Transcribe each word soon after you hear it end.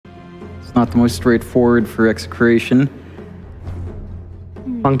It's not the most straightforward for Execration.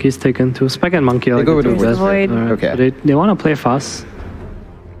 Monkey's taken too. Spec and Monkey are go with the Void. Okay. They want to play fast.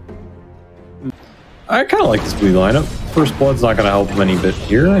 I kind of like this blue lineup. First Blood's not going to help him any bit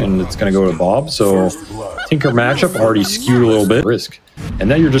here, and it's going to go to Bob. So Tinker matchup already skewed a little bit. Risk. And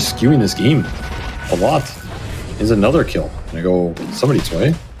now you're just skewing this game a lot. Is another kill. Gonna go somebody's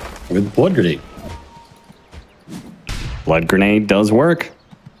way with Blood Grenade. Blood Grenade does work.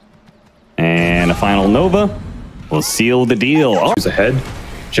 And a final Nova will seal the deal. Oh. Who's ahead?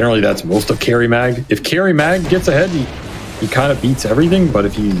 Generally, that's most of Carry Mag. If Carry Mag gets ahead, he kind of beats everything. But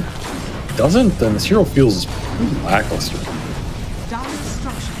if he doesn't, then this hero feels pretty lackluster.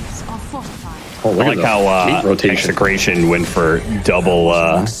 Oh, look I like how Execration went for double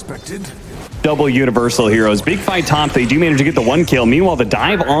universal heroes. Big fight top. They do manage to get the 1 kill. Meanwhile, the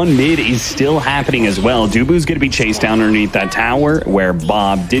dive on mid is still happening as well. Dubu's going to be chased down underneath that tower where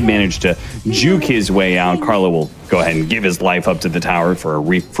Bob did manage to juke his way out. Carlo will go ahead and give his life up to the tower for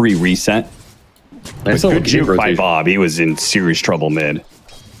a free reset. Nice good juke by Bob. He was in serious trouble mid.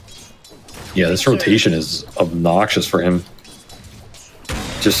 Yeah, this rotation is obnoxious for him.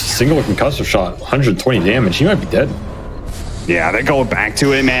 Just single concussive shot, 120 damage. He might be dead. Yeah, they're going back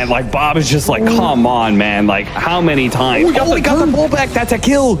to it, man. Like, Bob is just like, come on, man. Like, how many times? Oh, he got the pullback. That's a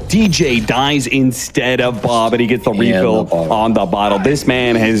kill. DJ dies instead of Bob, and he gets the refill on the bottle. This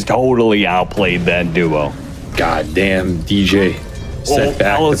man has totally outplayed that duo. Goddamn, DJ. Set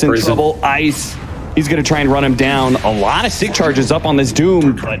back Palos in trouble. Ice. He's going to try and run him down. A lot of stick charges up on this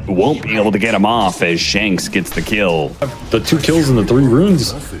Doom, but won't be able to get him off as Shanks gets the kill. The 2 kills and the 3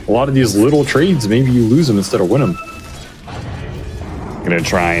 runes. A lot of these little trades, maybe you lose them instead of win them. Gonna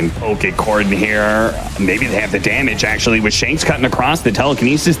try and poke at Corden here. Maybe they have the damage actually with Shanks cutting across the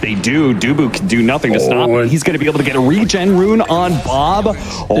telekinesis. They do. Dubu can do nothing to stop him. He's gonna be able to get a regen rune on Bob.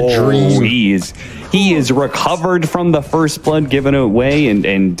 He is recovered from the first blood given away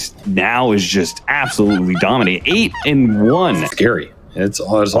and now is just absolutely dominating. 8-1. Scary. It's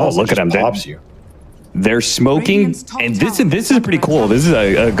awesome. Look at him. Pops you. They're smoking, and this is pretty cool. This is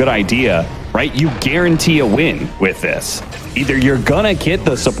a good idea, right? You guarantee a win with this. Either you're gonna get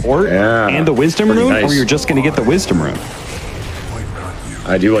the support and the wisdom rune, or you're just gonna get the wisdom rune.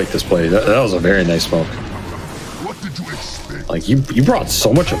 I do like this play. That was a very nice smoke. Like you brought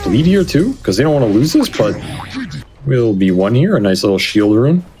so much of bleed here too, because they don't want to lose this, but will be 1 here. A nice little shield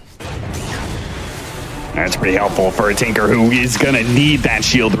rune. That's pretty helpful for a Tinker who is going to need that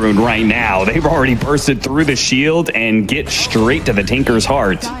shield rune right now. They've already bursted through the shield and get straight to the Tinker's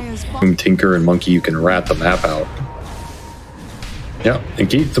heart. Tinker and Monkey, you can rat the map out. Yeah, and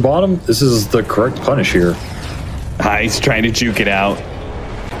keep the bottom. This is the correct punish here. He's trying to juke it out.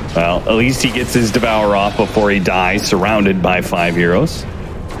 Well, at least he gets his Devour off before he dies, surrounded by 5 heroes.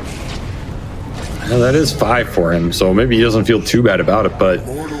 Well, that is 5 for him, so maybe he doesn't feel too bad about it, but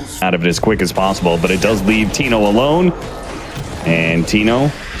out of it as quick as possible, but it does leave Tino alone. And Tino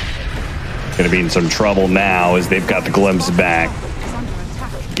gonna be in some trouble now as they've got the glimpse back.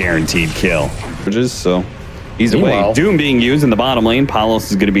 Guaranteed kill. So he's away. Doom being used in the bottom lane. Palos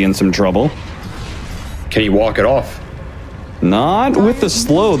is gonna be in some trouble. Can he walk it off? Not with the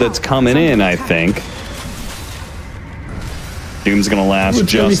slow that's coming in, I think. Doom's gonna last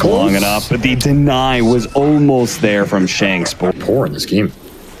just long enough, but the deny was almost there from Shanks. Poor in this game.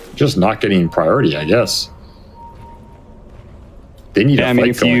 Just not getting priority, I guess. They need I mean,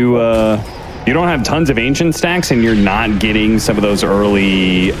 if you don't have tons of ancient stacks and you're not getting some of those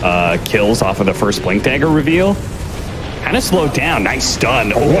early kills off of the first Blink Dagger reveal, kind of slowed down. Nice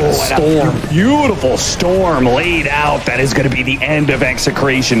stun. What a storm. Beautiful storm laid out. That is going to be the end of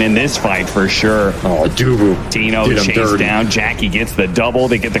Execration in this fight for sure. Oh, Dubu. Tino chased down. Jackie gets the double.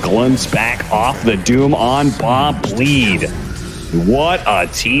 They get the glimpse back off the Doom on Bob. Bleed. What a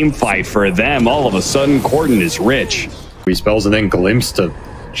team fight for them. All of a sudden, Corden is rich. He spells and then glimpse to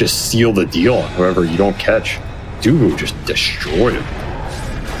just seal the deal. Whoever you don't catch. Dubu just destroyed him.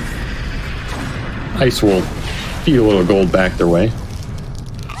 Ice will feed a little gold back their way.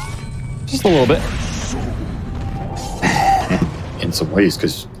 Just a little bit. In some ways,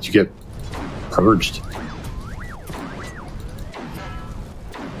 because you get purged.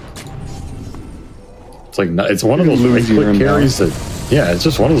 It's like, it's one of those right-click carries that, yeah, it's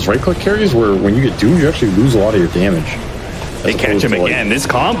just one of those right-click carries where when you get doomed, you actually lose a lot of your damage. They catch him again. This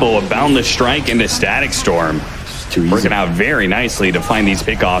combo of Boundless Strike into Static Storm. Too easy. Working out very nicely to find these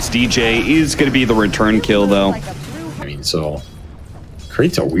pickoffs. DJ is going to be the return kill, though. I mean, so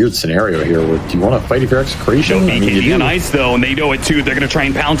creates a weird scenario here where do you want to fight if you're Execration? I mean, you on ice, though, and they know it, too. They're going to try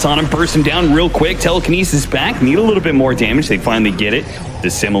and pounce on him, burst him down real quick. Telekinesis back. Need a little bit more damage. They finally get it.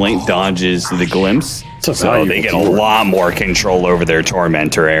 Dissimulate dodges the glimpse. So they get a lot more control over their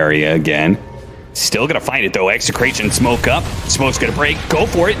Tormentor area again. Still gonna fight it though. Execration smoke up. Smoke's gonna break. Go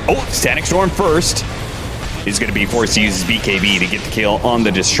for it. Oh, Static Storm first. He's gonna be forced to use his BKB to get the kill on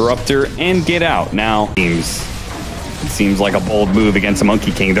the Disruptor and get out. Now, it seems like a bold move against the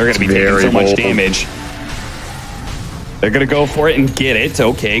Monkey King. They're gonna be taking so much damage. They're gonna go for it and get it.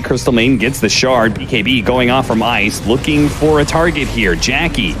 Okay, Crystal Maiden gets the shard. BKB going off from Ice, looking for a target here.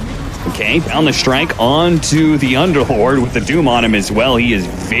 Jackie, okay, bound the strike onto the Underlord with the Doom on him as well. He is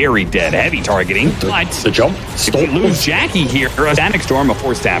very dead. Heavy targeting, but the jump. If we lose Jackie here, a Static Storm, a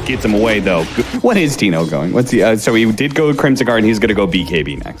Force Staff gets him away though. What is Tino going? What's the? So he did go Crimson Guard, and he's gonna go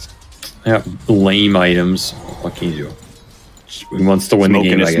BKB next. Yeah, lame items. What can you do? He wants to win the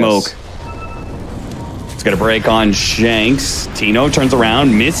game, I guess. It's going to break on Shanks. Tino turns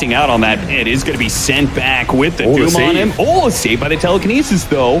around, missing out on that pit. Is going to be sent back with the Doom on him. Oh, saved by the telekinesis,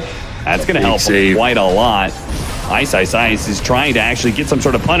 though. That's going to help him quite a lot. Ice is trying to actually get some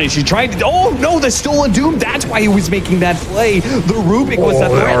sort of punish. He tried to... Oh, no, the stolen Doom. That's why he was making that play. The Rubik was the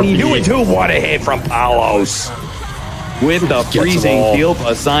threat. He knew it, too. What a hit from Palos. With the freezing field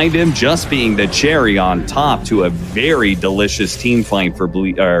beside him, just being the cherry on top to a very delicious team fight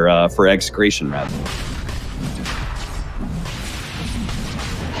for Execration, rather.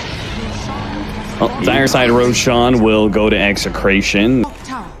 Dire side Roshan will go to Execration.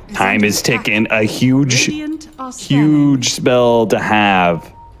 Time is ticking. A huge spell to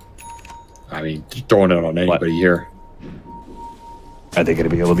have. I mean, throwing it on anybody here. Are they going to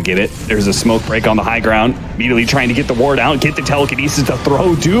be able to get it? There's a smoke break on the high ground. Immediately trying to get the ward out, get the telekinesis to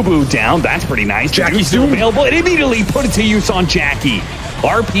throw Dubu down. That's pretty nice. Jackie's still available. It immediately put it to use on Jackie.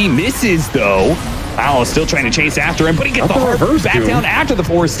 RP misses, though. Paolo still trying to chase after him, but he gets the hard back down after the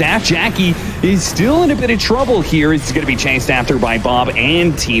Force Staff. Jackie is still in a bit of trouble here. He's going to be chased after by Bob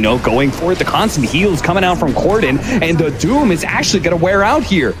and Tino going for it. The constant heals coming out from Corden, and the Doom is actually going to wear out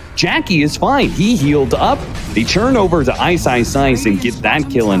here. Jackie is fine. He healed up. They turn over to Ice and get that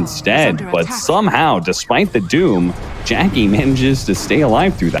kill instead. But somehow, despite the Doom, Jackie manages to stay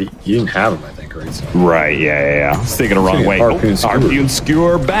alive through that. He didn't have him, I think. Right, yeah. It's taking a wrong way. Harpoon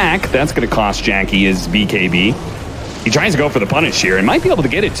Skewer back. That's going to cost Jackie his BKB. He tries to go for the punish here and might be able to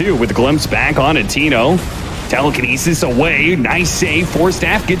get it too with the glimpse back on it. Tino. Telekinesis away. Nice save. Force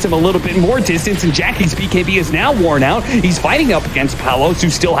Staff gets him a little bit more distance, and Jackie's BKB is now worn out. He's fighting up against Palos, who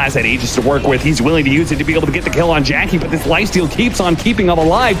still has that Aegis to work with. He's willing to use it to be able to get the kill on Jackie, but this lifesteal keeps on keeping him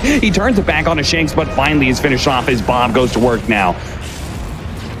alive. He turns it back onto Shanks, but finally is finished off as Bob goes to work now.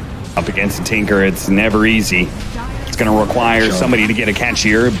 Up against the Tinker, it's never easy. It's going to require somebody to get a catch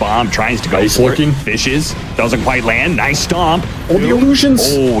here. Bob tries to go for it. Fishes. Doesn't quite land. Nice stomp. Oh, the illusions.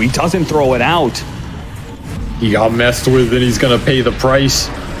 Oh, he doesn't throw it out. He got messed with, and he's going to pay the price.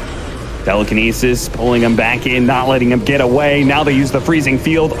 Telekinesis pulling him back in, not letting him get away. Now they use the freezing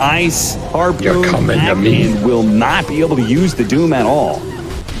field. Ice. Harpoon. You're coming to me. Will not be able to use the Doom at all.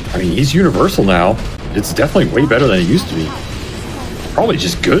 I mean, he's universal now. It's definitely way better than it used to be. Probably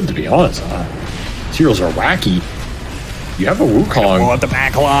just good, to be honest. Heroes are wacky. You have a Wukong. Pull out the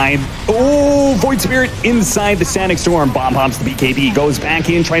back line. Oh, Void Spirit inside the Static Storm. Bomb pops the BKB. Goes back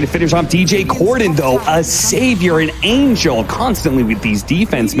in, trying to finish off DJ Corden, though. A savior, an angel, constantly with these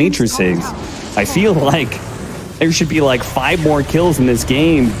defense matrices. I feel like there should be like 5 more kills in this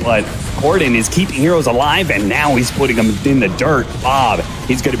game, but Corden is keeping heroes alive, and now he's putting them in the dirt. Bob,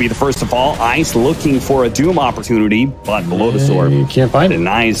 he's going to be the first to fall. Ice looking for a Doom opportunity, but below the sword. You can't find it.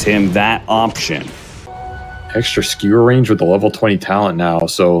 Denies him that option. Extra skewer range with the level 20 talent now,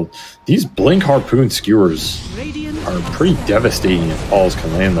 so these Blink Harpoon skewers are pretty devastating if Pauls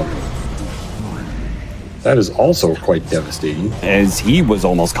can land them. That is also quite devastating. As he was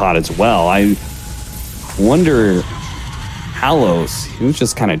almost caught as well. I wonder, Halos, he was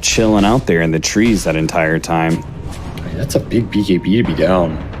just kind of chilling out there in the trees that entire time. I mean, that's a big BKB to be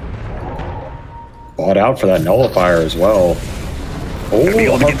down. Bought out for that nullifier as well.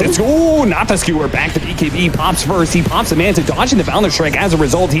 Oh, not the skewer. Back to BKB. Pops first. He pops a Manta, dodging the Boundless Strike. As a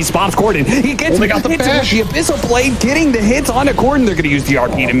result, he spots Corden. He gets the hits with the Abyssal Blade, getting the hits onto Corden. They're going to use the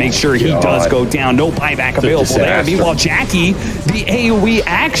RP to make sure he does go down. No buyback available there. Meanwhile, Jackie, the AoE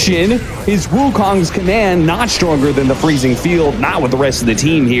action is Wukong's command, not stronger than the freezing field. Not with the rest of the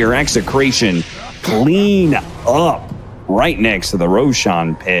team here. Execration clean up. Right next to the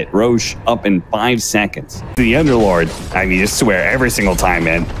Roshan pit. Roche up in 5 seconds. The Underlord, I mean, I swear, every single time,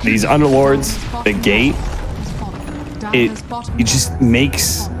 man. These Underlords, the gate, it just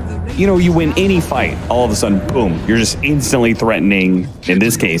makes, you know, you win any fight, all of a sudden, boom, you're just instantly threatening, in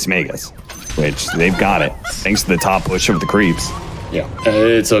this case, Megas, which they've got it, thanks to the top push of the creeps. Yeah,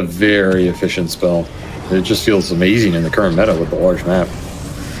 it's a very efficient spell. It just feels amazing in the current meta with the large map.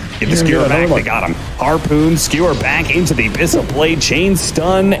 Get the skewer back, they got him. Harpoon, skewer back into the Abyssal Blade, chain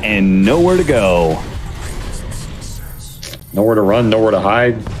stun, and nowhere to go. Nowhere to run, nowhere to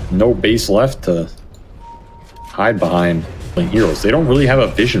hide, no base left to hide behind. Heroes, they don't really have a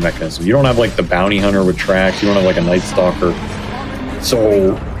vision mechanism. You don't have like the bounty hunter with tracks, you don't have like a night stalker.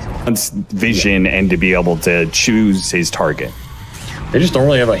 So vision and to be able to choose his target. They just don't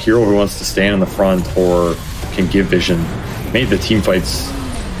really have a hero who wants to stand in the front or can give vision. Made the team fights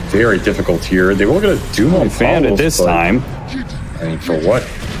very difficult here. They were going to do more. Found it this time. I mean, for what?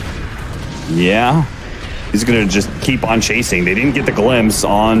 Yeah. He's going to just keep on chasing. They didn't get the glimpse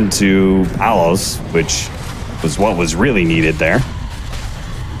onto Palos, which was what was really needed there.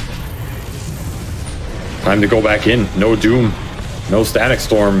 Time to go back in. No Doom. No Static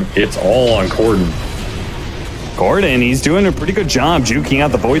Storm. It's all on Corden. Corden, he's doing a pretty good job juking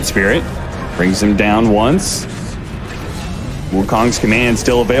out the Void Spirit. Brings him down once. Wukong's command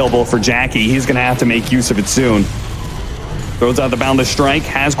still available for Jackie. He's going to have to make use of it soon. Throws out the Boundless Strike.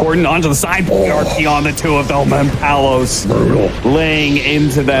 Has Corden onto the side. RP on the two of them. And Palos laying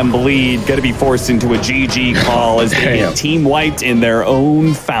into them bleed. Going to be forced into a GG call as they get team wiped in their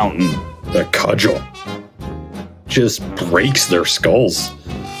own fountain. The cudgel just breaks their skulls.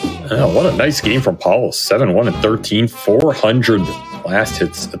 Oh, what a nice game from Palos. 7-1 and 13. 400 last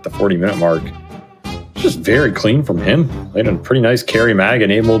hits at the 40-minute mark. Just very clean from him. Played a pretty nice carry mag,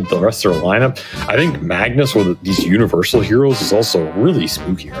 enabled the rest of their lineup. I think Magnus with these universal heroes is also really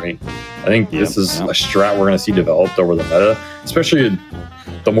spooky, right? I think this is a strat we're going to see developed over the meta, especially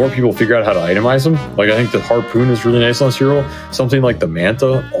the more people figure out how to itemize them. Like, I think the Harpoon is really nice on this hero. Something like the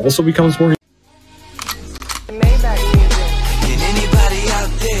Manta also becomes more